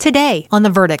Today on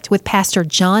The Verdict with Pastor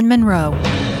John Munro.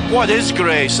 What is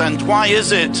grace and why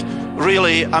is it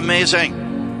really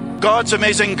amazing? God's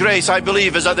amazing grace, I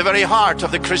believe, is at the very heart of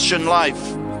the Christian life.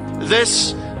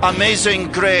 This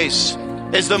amazing grace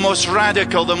is the most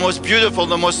radical, the most beautiful,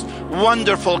 the most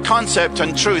wonderful concept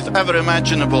and truth ever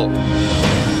imaginable.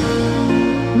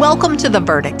 Welcome to The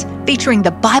Verdict, featuring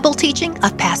the Bible teaching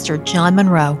of Pastor John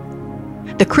Munro.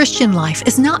 The Christian life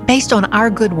is not based on our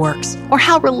good works or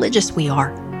how religious we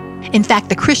are. In fact,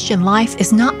 the Christian life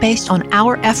is not based on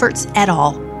our efforts at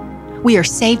all. We are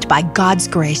saved by God's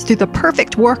grace through the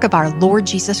perfect work of our Lord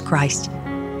Jesus Christ.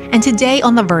 And today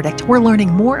on The Verdict, we're learning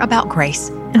more about grace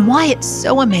and why it's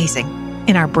so amazing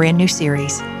in our brand new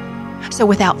series. So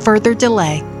without further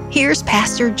delay, here's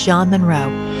Pastor John Munro.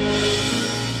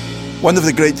 One of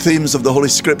the great themes of the Holy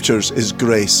Scriptures is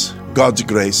grace, God's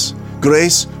grace.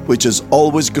 Grace which is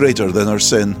always greater than our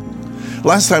sin.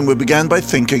 Last time we began by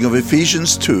thinking of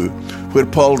Ephesians 2, where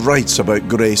Paul writes about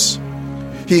grace.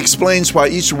 He explains why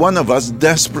each one of us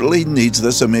desperately needs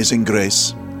this amazing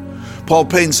grace. Paul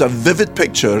paints a vivid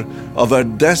picture of our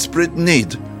desperate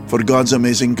need for God's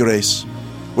amazing grace.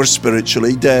 We're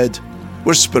spiritually dead.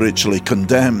 We're spiritually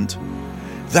condemned.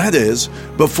 That is,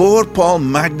 before Paul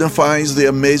magnifies the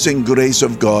amazing grace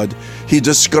of God, he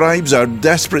describes our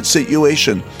desperate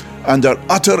situation and our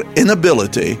utter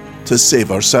inability to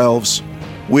save ourselves.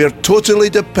 We are totally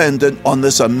dependent on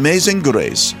this amazing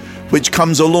grace, which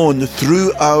comes alone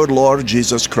through our Lord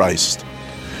Jesus Christ.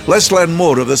 Let's learn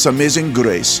more of this amazing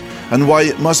grace and why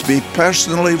it must be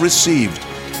personally received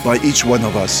by each one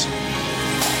of us.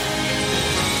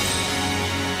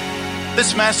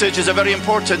 This message is a very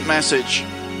important message.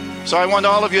 So I want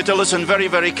all of you to listen very,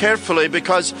 very carefully,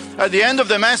 because at the end of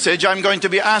the message, I'm going to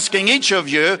be asking each of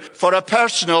you for a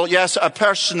personal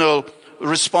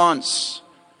response.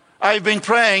 I've been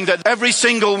praying that every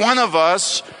single one of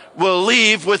us will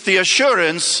leave with the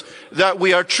assurance that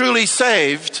we are truly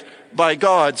saved by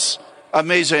God's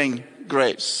amazing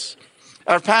grace.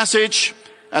 Our passage,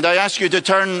 and I ask you to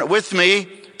turn with me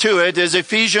to it, is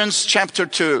Ephesians chapter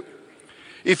 2.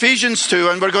 Ephesians 2,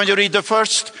 and we're going to read the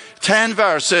first 10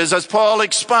 verses as Paul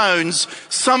expounds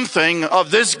something of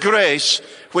this grace,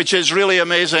 which is really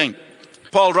amazing.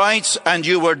 Paul writes, "And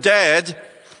you were dead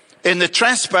in the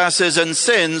trespasses and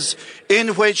sins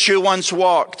in which you once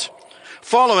walked,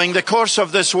 following the course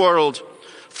of this world,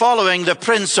 following the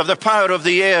prince of the power of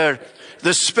the air,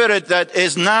 the spirit that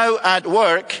is now at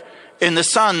work in the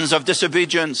sons of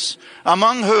disobedience,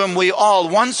 among whom we all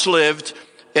once lived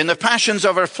in the passions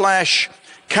of our flesh,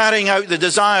 carrying out the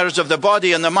desires of the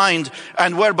body and the mind,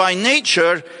 and were by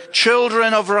nature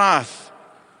children of wrath,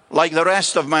 like the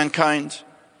rest of mankind.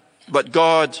 But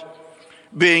God,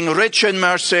 being rich in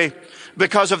mercy,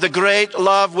 because of the great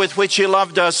love with which he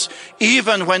loved us,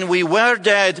 even when we were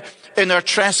dead in our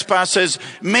trespasses,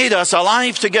 made us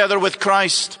alive together with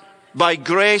Christ. By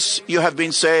grace you have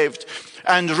been saved,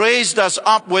 and raised us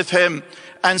up with him,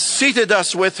 and seated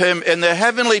us with him in the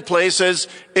heavenly places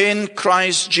in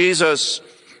Christ Jesus,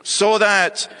 so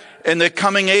that in the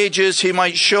coming ages he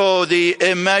might show the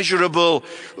immeasurable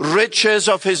riches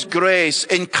of his grace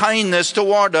in kindness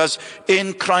toward us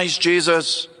in Christ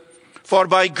Jesus. For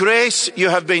by grace you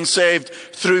have been saved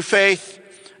through faith.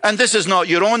 And this is not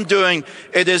your own doing.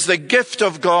 It is the gift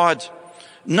of God,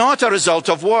 not a result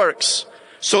of works,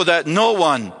 so that no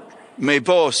one may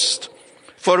boast.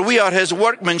 For we are his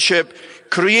workmanship,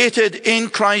 created in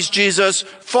Christ Jesus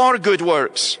for good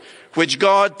works, which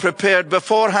God prepared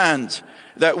beforehand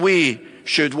that we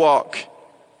should walk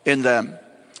in them."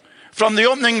 From the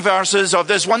opening verses of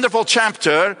this wonderful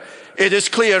chapter, it is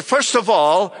clear, first of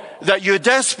all, that you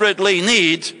desperately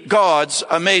need God's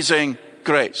amazing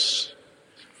grace.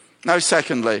 Now,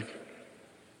 secondly,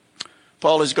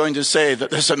 Paul is going to say that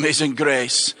this amazing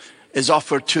grace is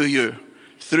offered to you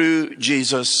through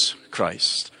Jesus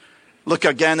Christ. Look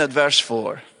again at verse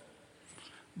 4.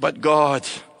 But God,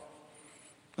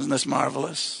 isn't this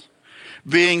marvelous?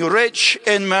 Being rich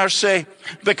in mercy,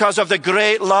 because of the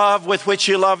great love with which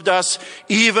he loved us,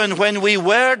 even when we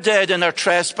were dead in our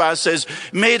trespasses,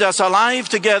 made us alive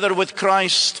together with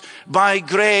Christ. By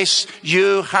grace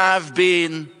you have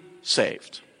been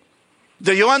saved.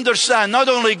 Do you understand not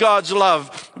only God's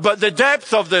love, but the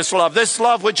depth of this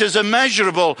love which is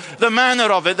immeasurable, the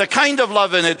manner of it, the kind of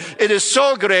love in it? It is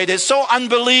so great, it's so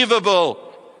unbelievable,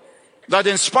 that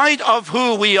in spite of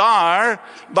who we are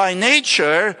by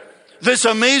nature, this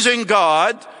amazing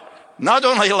God not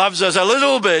only loves us a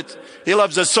little bit, he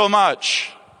loves us so much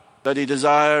that he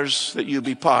desires that you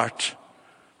be part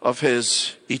of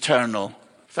his eternal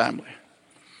family.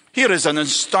 Here is an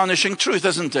astonishing truth,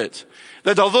 isn't it?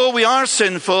 That although we are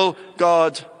sinful,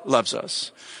 God loves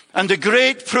us. And the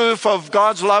great proof of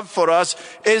God's love for us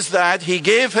is that he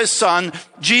gave his Son,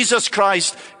 Jesus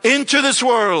Christ, into this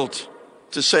world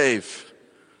to save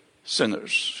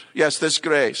sinners. Yes, this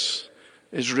grace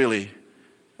is really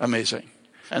amazing.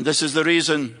 And this is the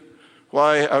reason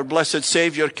why our blessed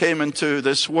Savior came into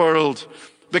this world.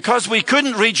 Because we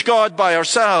couldn't reach God by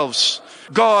ourselves.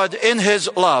 God, in his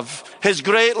love, his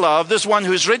great love, this one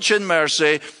who's rich in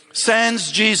mercy, sends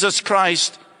Jesus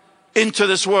Christ into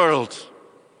this world.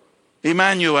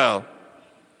 Emmanuel,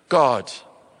 God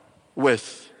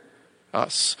with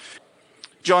us.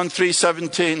 John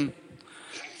 3:17.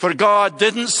 For God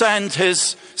didn't send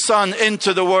his Son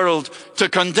into the world to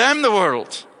condemn the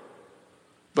world,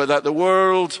 but that the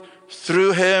world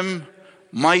through him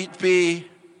might be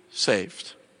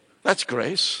saved. That's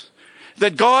grace.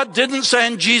 That God didn't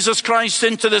send Jesus Christ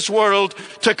into this world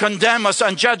to condemn us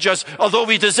and judge us, although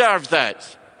we deserve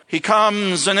that. He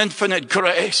comes in infinite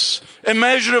grace,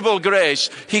 immeasurable grace.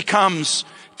 He comes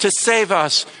to save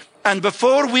us. And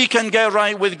before we can get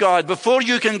right with God, before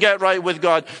you can get right with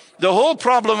God, the whole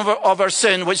problem of our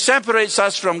sin, which separates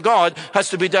us from God, has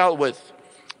to be dealt with.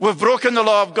 We've broken the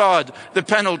law of God. The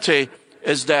penalty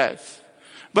is death.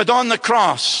 But on the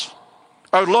cross,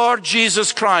 our Lord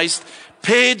Jesus Christ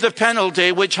paid the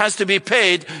penalty which has to be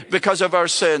paid because of our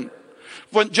sin.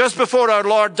 When just before our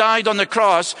Lord died on the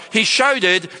cross, he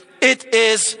shouted, "It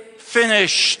is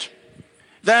finished."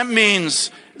 That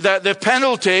means that the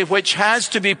penalty which has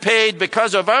to be paid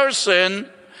because of our sin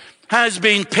has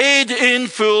been paid in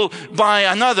full by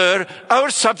another, our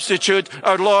substitute,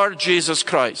 our Lord Jesus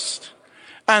Christ.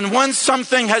 And once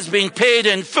something has been paid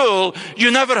in full, you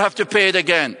never have to pay it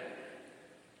again.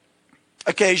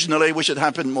 Occasionally, wish it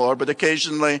happened more, but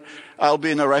occasionally I'll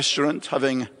be in a restaurant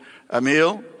having a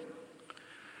meal.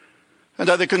 And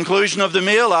at the conclusion of the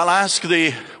meal, I'll ask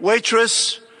the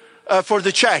waitress for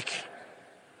the check.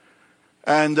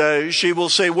 And she will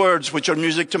say words which are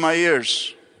music to my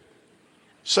ears.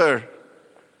 "Sir,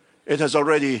 it has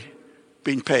already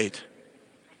been paid."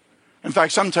 In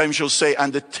fact, sometimes she'll say,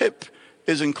 "And the tip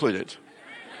is included."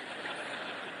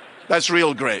 That's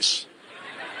real grace.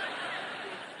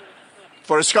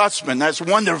 For a Scotsman, that's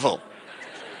wonderful.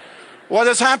 What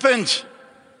has happened?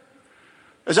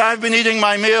 As I've been eating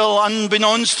my meal,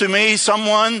 unbeknownst to me,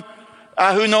 someone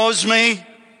who knows me,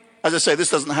 as I say, this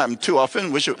doesn't happen too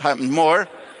often, wish it happened more.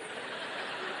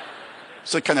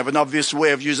 It's a kind of an obvious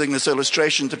way of using this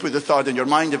illustration to put the thought in your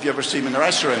mind if you ever see me in a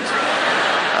restaurant.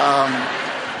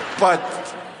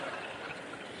 But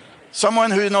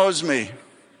someone who knows me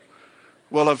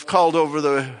will have called over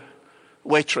the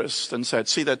waitress and said,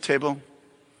 "See that table?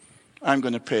 I'm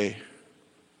going to pay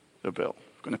the bill.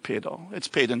 I'm going to pay it all. It's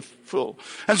paid in full."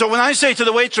 And so when I say to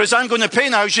the waitress, "I'm going to pay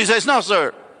now," she says, "No,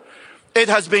 sir. It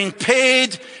has been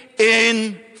paid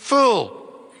in full.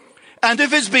 And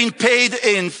if it's been paid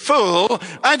in full,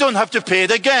 I don't have to pay it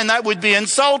again. That would be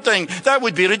insulting. That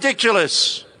would be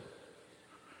ridiculous."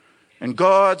 In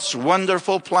God's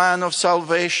wonderful plan of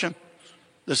salvation,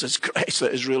 this is grace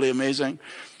that is really amazing,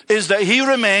 is that he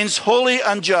remains holy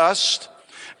and just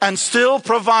and still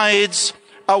provides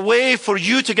a way for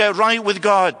you to get right with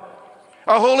God.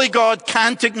 A holy God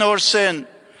can't ignore sin.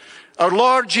 Our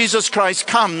Lord Jesus Christ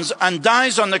comes and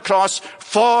dies on the cross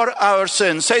for our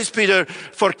sins. Says Peter,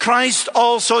 "For Christ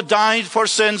also died for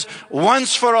sins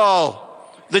once for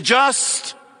all, the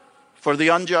just for the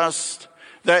unjust,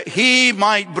 that he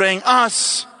might bring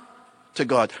us to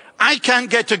God." I can't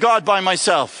get to God by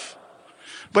myself,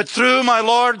 but through my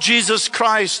Lord Jesus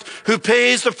Christ, who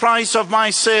pays the price of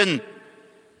my sin,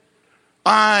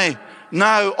 I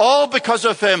now, all because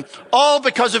of him, all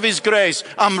because of his grace,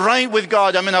 I'm right with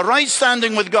God. I'm in a right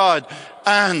standing with God,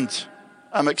 and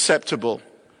I'm acceptable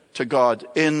to God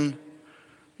in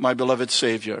my beloved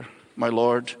Savior, my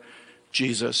Lord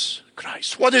Jesus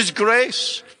Christ. What is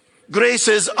grace? Grace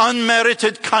is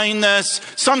unmerited kindness,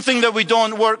 something that we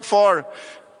don't work for.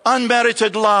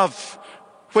 Unmerited love,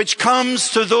 which comes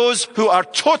to those who are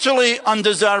totally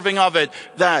undeserving of it.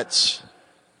 That's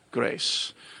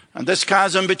grace. And this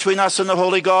chasm between us and the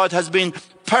Holy God has been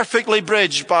perfectly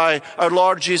bridged by our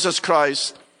Lord Jesus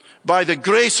Christ, by the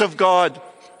grace of God.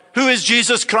 Who is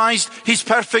Jesus Christ? He's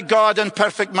perfect God and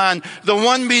perfect man, the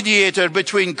one mediator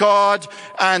between God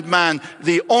and man,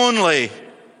 the only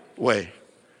way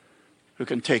who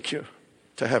can take you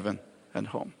to heaven and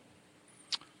home.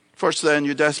 First, then,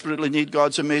 you desperately need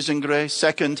God's amazing grace.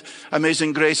 Second,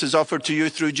 amazing grace is offered to you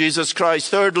through Jesus Christ.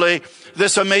 Thirdly,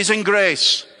 this amazing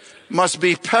grace must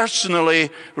be personally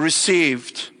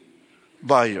received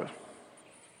by you.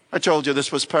 I told you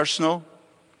this was personal.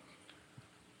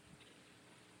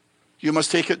 You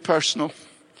must take it personal.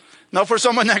 Not for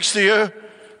someone next to you.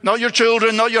 Not your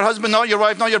children, not your husband, not your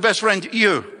wife, not your best friend.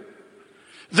 You.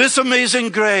 This amazing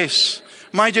grace,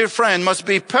 my dear friend, must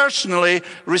be personally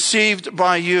received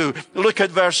by you. Look at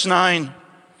verse 9.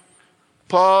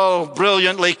 Paul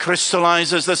brilliantly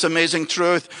crystallizes this amazing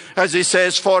truth as he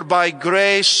says, for by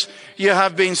grace you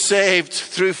have been saved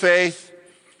through faith.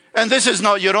 And this is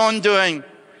not your own doing.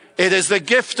 It is the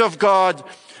gift of God,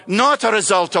 not a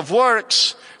result of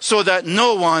works, so that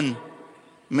no one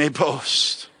may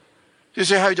boast. You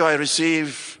say, how do I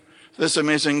receive this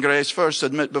amazing grace? First,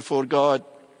 admit before God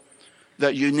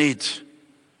that you need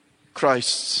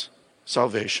Christ's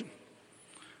salvation.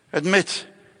 Admit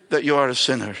that you are a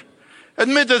sinner.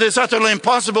 Admit that it's utterly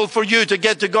impossible for you to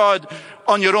get to God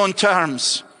on your own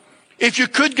terms. If you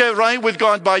could get right with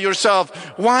God by yourself,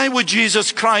 why would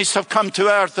Jesus Christ have come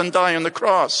to earth and die on the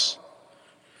cross?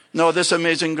 No, this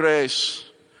amazing grace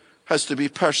has to be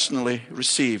personally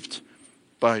received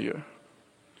by you.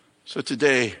 So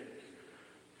today,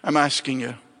 I'm asking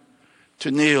you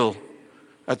to kneel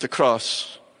at the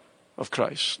cross of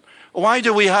Christ. Why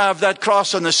do we have that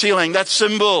cross on the ceiling, that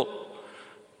symbol?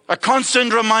 A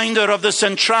constant reminder of the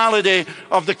centrality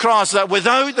of the cross, that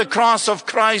without the cross of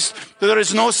Christ, there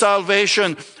is no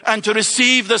salvation. And to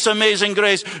receive this amazing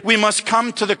grace, we must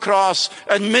come to the cross,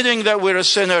 admitting that we're a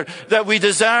sinner, that we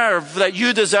deserve, that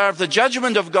you deserve the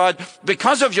judgment of God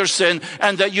because of your sin,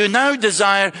 and that you now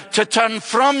desire to turn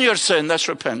from your sin. That's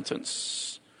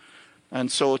repentance.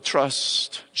 And so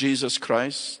trust Jesus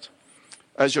Christ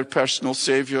as your personal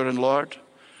Savior and Lord.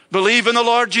 Believe in the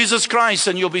Lord Jesus Christ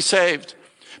and you'll be saved.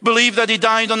 Believe that he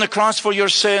died on the cross for your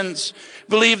sins.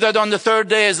 Believe that on the third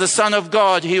day as the Son of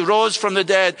God, he rose from the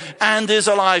dead and is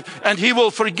alive. And he will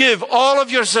forgive all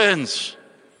of your sins.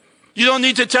 You don't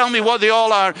need to tell me what they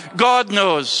all are. God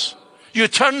knows. You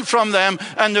turn from them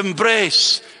and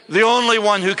embrace the only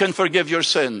one who can forgive your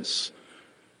sins.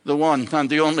 The one and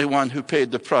the only one who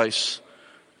paid the price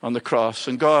on the cross.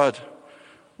 And God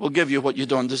will give you what you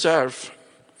don't deserve.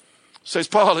 Says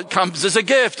Paul, it comes as a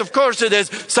gift. Of course it is.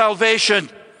 Salvation.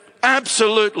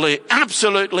 Absolutely,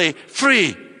 absolutely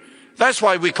free. That's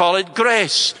why we call it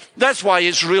grace. That's why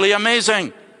it's really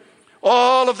amazing.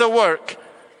 All of the work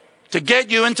to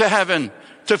get you into heaven,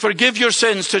 to forgive your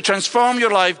sins, to transform your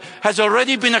life has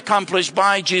already been accomplished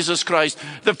by Jesus Christ.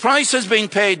 The price has been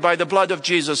paid by the blood of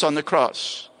Jesus on the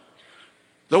cross.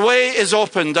 The way is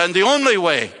opened, and the only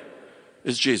way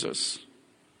is Jesus.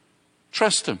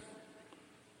 Trust him.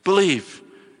 Believe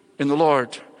in the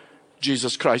Lord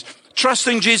Jesus Christ.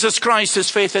 Trusting Jesus Christ is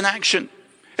faith in action.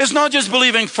 It's not just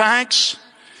believing facts.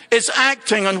 It's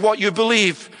acting on what you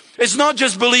believe. It's not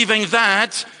just believing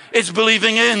that. It's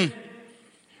believing in.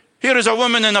 Here is a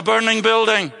woman in a burning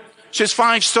building. She's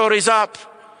 5 stories up,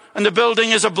 and the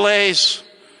building is ablaze.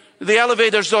 The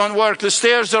elevators don't work. The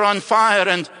stairs are on fire,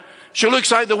 and she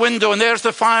looks out the window, and there's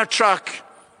the fire truck.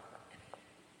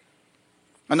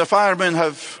 And the firemen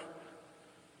have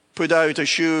put out a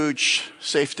huge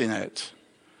safety net.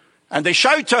 And they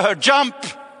shout to her, jump!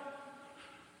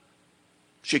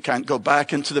 She can't go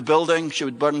back into the building. She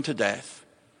would burn to death.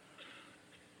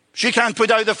 She can't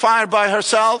put out the fire by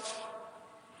herself.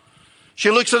 She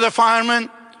looks at the fireman.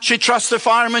 She trusts the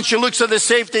fireman. She looks at the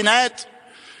safety net.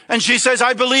 And she says,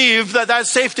 I believe that that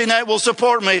safety net will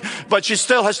support me. But she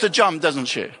still has to jump, doesn't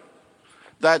she?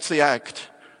 That's the act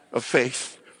of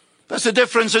faith. That's the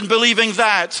difference in believing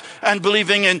that and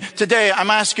believing in. Today, I'm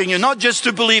asking you not just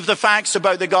to believe the facts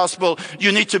about the gospel.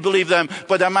 You need to believe them.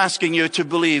 But I'm asking you to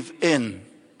believe in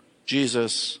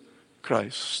Jesus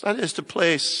Christ. That is to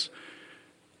place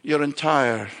your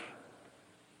entire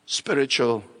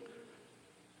spiritual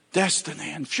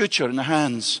destiny and future in the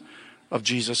hands of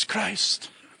Jesus Christ.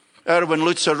 Erwin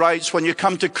Lutzer writes, when you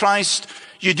come to Christ,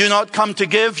 you do not come to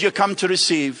give, you come to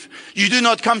receive. You do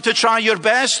not come to try your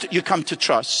best, you come to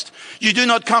trust. You do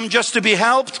not come just to be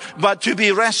helped, but to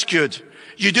be rescued.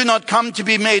 You do not come to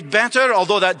be made better,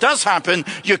 although that does happen.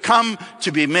 You come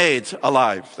to be made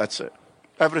alive. That's it.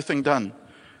 Everything done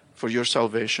for your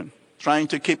salvation. Trying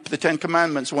to keep the 10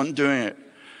 Commandments wasn't doing it.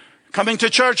 Coming to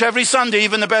church every Sunday,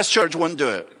 even the best church won't do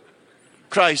it.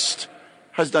 Christ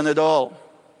has done it all.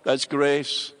 That's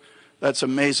grace. That's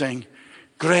amazing.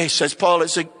 Grace, says Paul,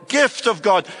 is a gift of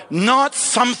God, not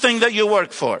something that you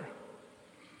work for.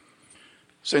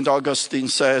 St. Augustine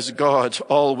says God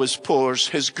always pours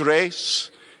his grace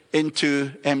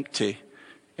into empty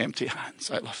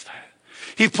hands. I love that.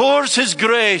 He pours his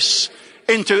grace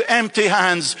into empty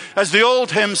hands. As the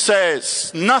old hymn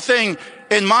says, nothing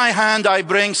in my hand I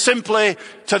bring, simply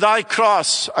to thy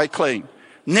cross I cling.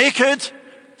 Naked,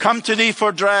 come to thee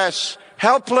for dress.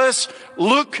 Helpless,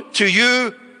 look to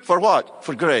you for what?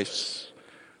 For grace.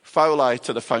 foul I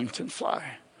to the fountain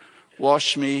fly.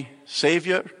 Wash me,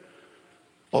 Savior,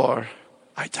 or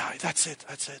I die. That's it.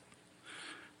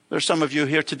 There's some of you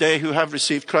here today who have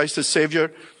received Christ as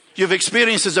Savior. You've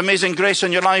experienced His amazing grace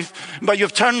in your life, but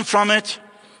you've turned from it.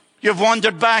 You've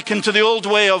wandered back into the old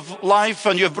way of life,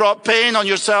 and you've brought pain on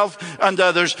yourself and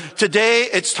others. Today,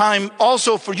 it's time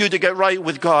also for you to get right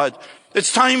with God.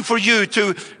 It's time for you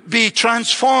to be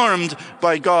transformed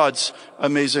by God's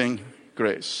amazing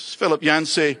grace. Philip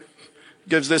Yancey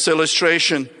gives this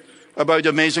illustration about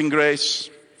amazing grace.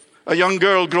 A young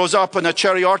girl grows up in a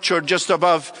cherry orchard just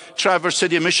above Traverse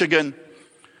City, Michigan.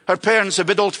 Her parents, a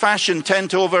bit old-fashioned, tend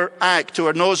to overact to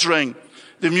her nose ring,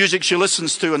 the music she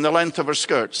listens to and the length of her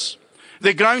skirts.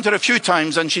 They ground her a few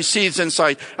times and she seethes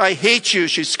inside. I hate you,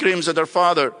 she screams at her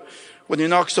father when he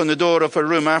knocks on the door of her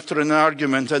room after an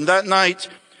argument. And that night,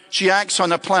 she acts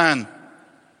on a plan.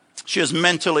 She has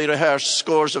mentally rehearsed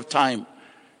scores of time.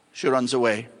 She runs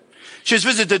away. She's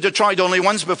visited Detroit only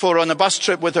once before on a bus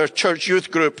trip with her church youth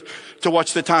group to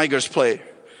watch the Tigers play.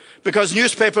 Because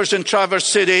newspapers in Traverse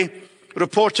City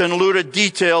report in lurid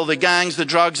detail the gangs, the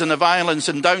drugs, and the violence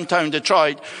in downtown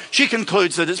Detroit, she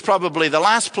concludes that it's probably the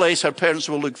last place her parents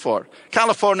will look for.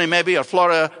 California maybe, or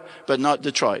Florida, but not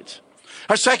Detroit.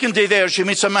 Her second day there, she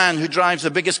meets a man who drives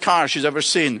the biggest car she's ever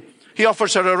seen. He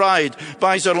offers her a ride,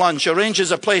 buys her lunch,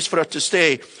 arranges a place for her to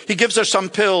stay. He gives her some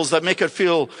pills that make her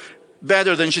feel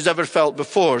better than she's ever felt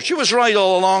before. She was right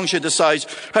all along, she decides.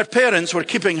 Her parents were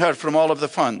keeping her from all of the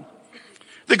fun.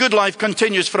 The good life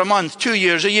continues for a month, 2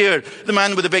 years, a year. The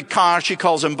man with the big car, she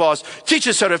calls him boss,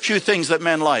 teaches her a few things that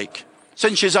men like.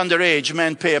 Since she's underage,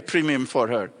 men pay a premium for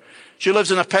her. She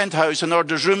lives in a penthouse and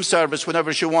orders room service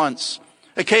whenever she wants.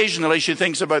 Occasionally, she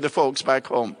thinks about the folks back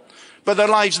home. But their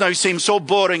lives now seem so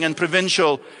boring and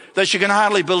provincial that she can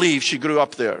hardly believe she grew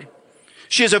up there.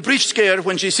 She has a brief scare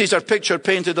when she sees her picture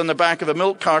painted on the back of a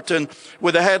milk carton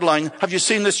with a headline, "Have you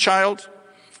seen this child?"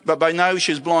 But by now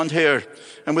she's blonde hair,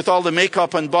 and with all the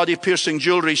makeup and body-piercing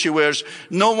jewelry she wears,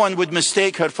 no one would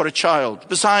mistake her for a child.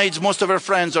 Besides, most of her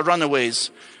friends are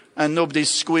runaways, and nobody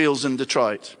squeals in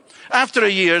Detroit. After a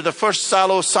year, the first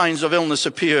sallow signs of illness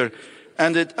appear,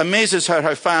 and it amazes her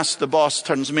how fast the boss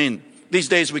turns mean. These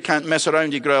days we can't mess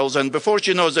around, he growls, and before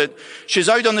she knows it, she's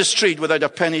out on the street without a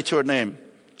penny to her name.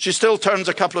 She still turns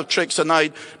a couple of tricks a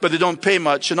night, but they don't pay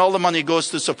much, and all the money goes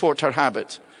to support her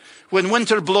habit. When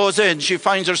winter blows in, she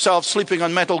finds herself sleeping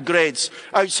on metal grates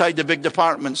outside the big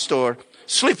department store.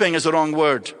 Sleeping is the wrong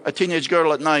word. A teenage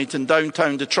girl at night in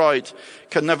downtown Detroit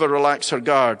can never relax her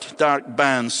guard. Dark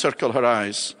bands circle her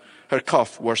eyes. Her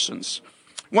cough worsens.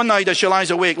 One night as she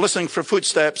lies awake listening for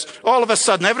footsteps, all of a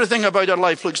sudden everything about her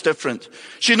life looks different.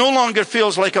 She no longer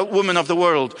feels like a woman of the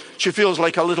world. She feels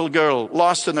like a little girl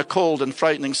lost in a cold and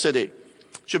frightening city.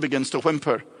 She begins to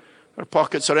whimper. Her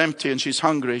pockets are empty and she's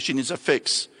hungry. She needs a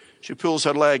fix. She pulls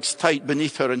her legs tight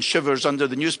beneath her and shivers under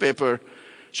the newspaper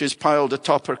she's piled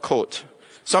atop her coat.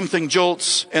 Something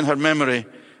jolts in her memory,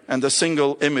 and a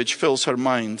single image fills her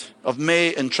mind of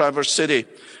May in Traverse City,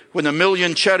 when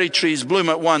 1,000,000 cherry trees bloom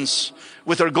at once,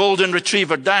 with her golden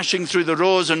retriever dashing through the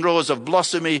rows and rows of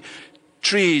blossomy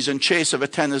trees in chase of a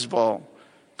tennis ball.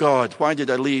 God, why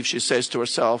did I leave, she says to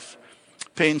herself.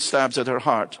 Pain stabs at her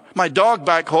heart. My dog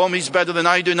back home, he's better than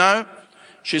I do now.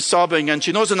 She's sobbing, and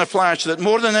she knows in a flash that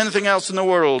more than anything else in the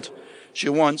world, she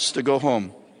wants to go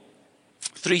home.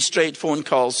 3 straight phone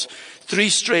calls, 3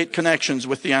 straight connections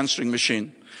with the answering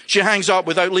machine. She hangs up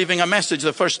without leaving a message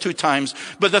the first 2 times,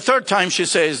 but the 3rd time she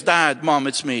says, Dad, Mom,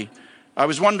 it's me. I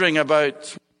was wondering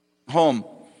about home.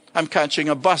 I'm catching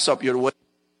a bus up your way.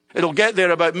 It'll get there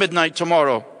about midnight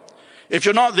tomorrow. If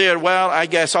you're not there, well, I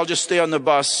guess I'll just stay on the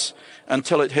bus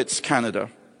until it hits Canada.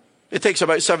 It takes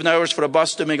about 7 hours for a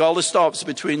bus to make all the stops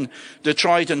between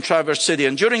Detroit and Traverse City.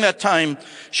 And during that time,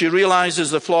 she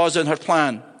realizes the flaws in her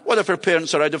plan. What if her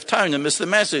parents are out of town and miss the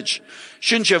message?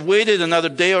 Shouldn't she have waited another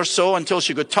day or so until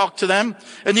she could talk to them?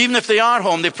 And even if they are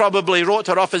home, they probably wrote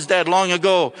her off as dead long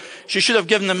ago. She should have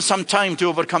given them some time to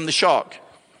overcome the shock.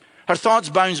 Her thoughts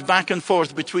bounce back and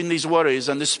forth between these worries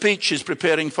and the speech she's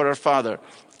preparing for her father.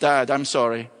 Dad, I'm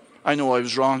sorry. I know I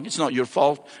was wrong. It's not your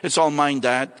fault. It's all mine,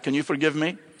 Dad. Can you forgive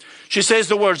me? She says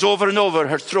the words over and over,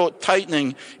 her throat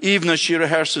tightening even as she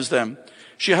rehearses them.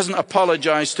 She hasn't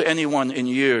apologized to anyone in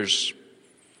years.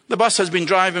 The bus has been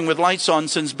driving with lights on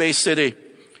since Bay City.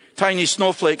 Tiny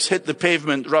snowflakes hit the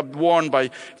pavement, rubbed worn by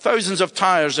thousands of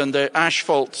tires, and the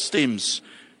asphalt steams.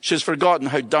 She's forgotten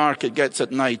how dark it gets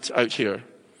at night out here.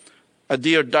 A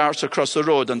deer darts across the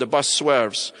road and the bus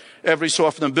swerves. Every so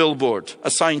often a billboard,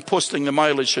 a sign posting the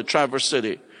mileage to Traverse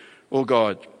City. Oh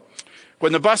God.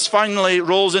 When the bus finally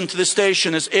rolls into the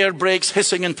station, its air brakes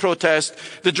hissing in protest,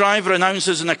 the driver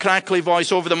announces in a crackly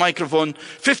voice over the microphone,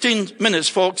 15 minutes,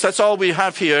 folks, that's all we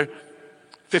have here.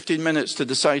 15 minutes to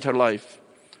decide her life.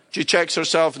 She checks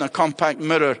herself in a compact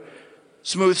mirror,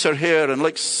 smooths her hair and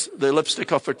licks the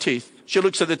lipstick off her teeth. She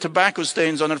looks at the tobacco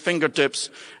stains on her fingertips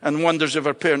and wonders if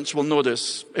her parents will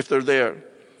notice, if they're there.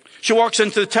 She walks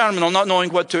into the terminal not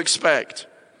knowing what to expect.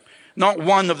 Not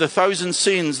one of the 1,000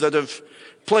 scenes that have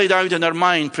played out in her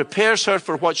mind prepares her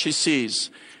for what she sees.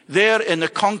 There in the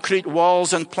concrete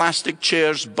walls and plastic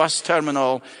chairs bus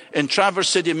terminal in Traverse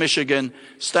City, Michigan,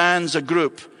 stands a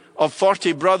group of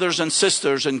 40 brothers and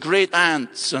sisters and great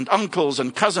aunts and uncles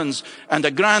and cousins and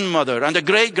a grandmother and a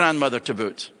great-grandmother to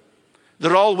boot.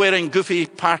 They're all wearing goofy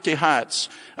party hats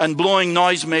and blowing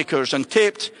noisemakers, and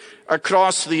taped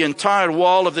across the entire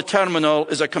wall of the terminal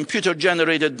is a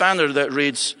computer-generated banner that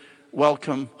reads,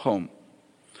 "Welcome home."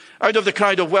 Out of the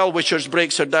crowd of well-wishers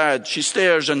breaks her dad. She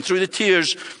stares, and through the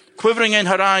tears quivering in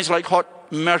her eyes like hot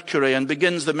mercury, and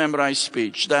begins the memorized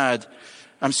speech. "Dad,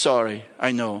 I'm sorry,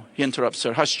 I know." He interrupts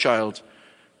her. "Hush, child.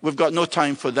 We've got no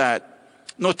time for that.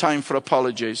 No time for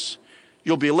apologies.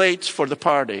 You'll be late for the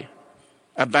party.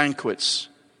 A banquet's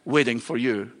waiting for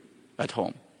you at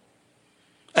home."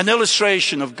 An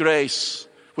illustration of grace,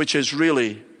 which is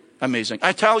really amazing.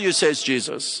 "I tell you," says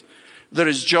Jesus, "there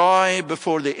is joy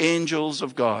before the angels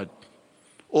of God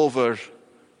over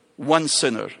one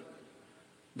sinner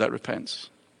that repents."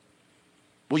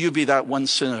 Will you be that one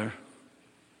sinner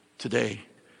today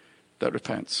that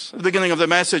repents? At the beginning of the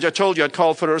message, I told you I'd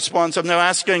call for a response. I'm now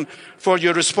asking for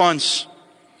your response.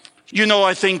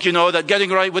 I think you know that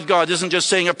getting right with God isn't just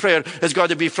saying a prayer. It's got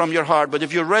to be from your heart. But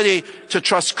if you're ready to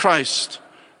trust Christ,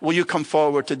 will you come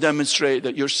forward to demonstrate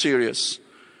that you're serious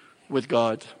with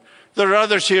God? There are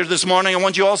others here this morning. I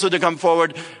want you also to come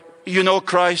forward. You know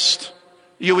Christ.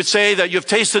 You would say that you've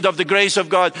tasted of the grace of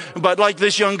God. But like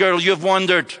this young girl, you've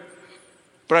wandered.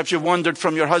 Perhaps you've wandered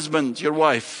from your husband, your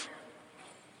wife.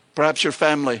 Perhaps your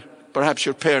family. Perhaps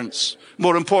your parents.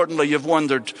 More importantly, you've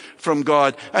wandered from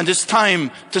God. And it's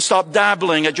time to stop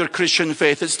dabbling at your Christian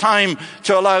faith. It's time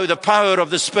to allow the power of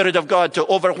the Spirit of God to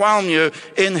overwhelm you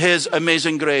in His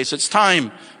amazing grace. It's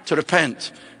time to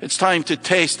repent. It's time to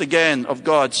taste again of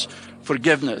God's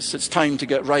forgiveness. It's time to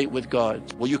get right with God.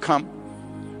 Will you come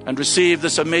and receive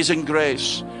this amazing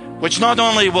grace, which not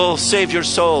only will save your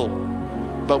soul,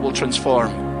 but will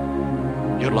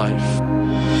transform your life?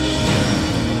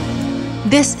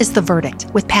 This is The Verdict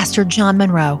with Pastor John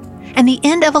Munro, and the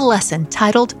end of a lesson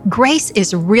titled, "Grace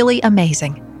is Really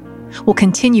Amazing." We'll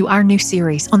continue our new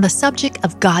series on the subject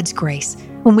of God's grace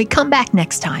when we come back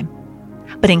next time.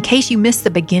 But in case you missed the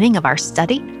beginning of our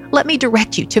study, let me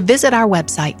direct you to visit our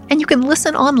website, and you can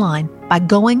listen online by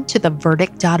going to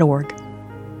theverdict.org.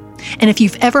 And if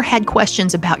you've ever had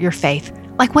questions about your faith,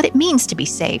 like what it means to be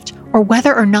saved, or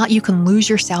whether or not you can lose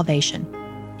your salvation,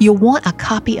 you'll want a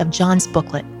copy of John's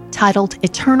booklet titled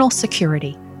Eternal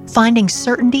Security, Finding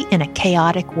Certainty in a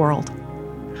Chaotic World.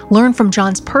 Learn from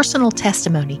John's personal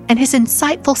testimony and his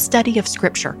insightful study of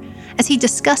Scripture as he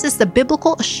discusses the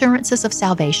biblical assurances of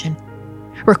salvation.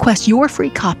 Request your free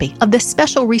copy of this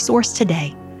special resource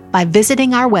today by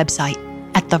visiting our website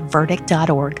at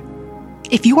theverdict.org.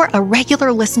 If you are a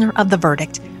regular listener of The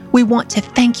Verdict, we want to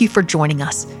thank you for joining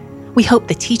us. We hope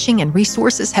the teaching and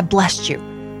resources have blessed you,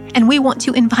 and we want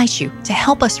to invite you to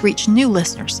help us reach new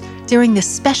listeners during this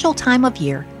special time of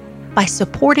year by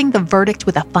supporting The Verdict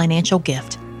with a financial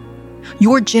gift.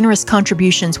 Your generous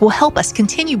contributions will help us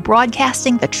continue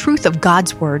broadcasting the truth of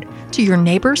God's Word to your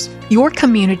neighbors, your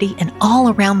community, and all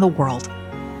around the world.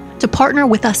 To partner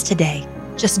with us today,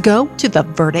 just go to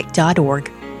theverdict.org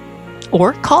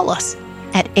or call us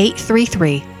at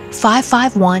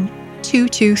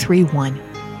 833-551-2231.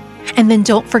 And then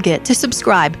don't forget to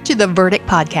subscribe to The Verdict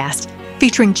Podcast,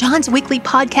 featuring John's weekly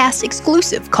podcast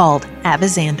exclusive called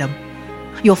Avizandum.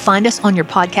 You'll find us on your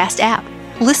podcast app,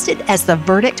 listed as The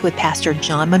Verdict with Pastor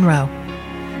John Munro.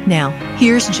 Now,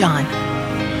 here's John.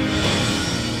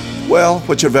 Well,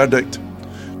 what's your verdict?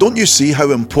 Don't you see how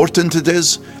important it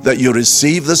is that you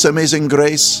receive this amazing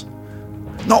grace?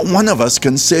 Not one of us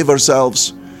can save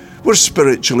ourselves. We're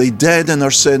spiritually dead in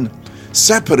our sin,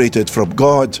 separated from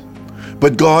God.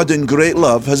 But God in great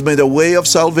love has made a way of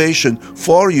salvation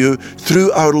for you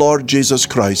through our Lord Jesus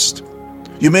Christ.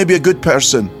 You may be a good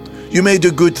person. You may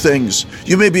do good things.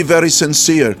 You may be very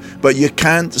sincere, but you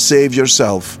can't save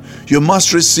yourself. You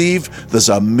must receive this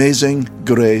amazing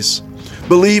grace.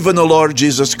 Believe in the Lord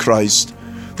Jesus Christ.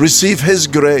 Receive His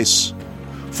grace.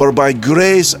 For by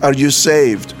grace are you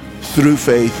saved through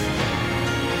faith.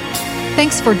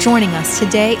 Thanks for joining us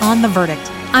today on The Verdict.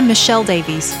 I'm Michelle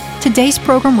Davies. Today's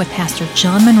program with Pastor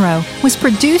John Munro was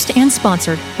produced and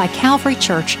sponsored by Calvary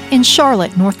Church in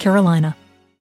Charlotte, North Carolina.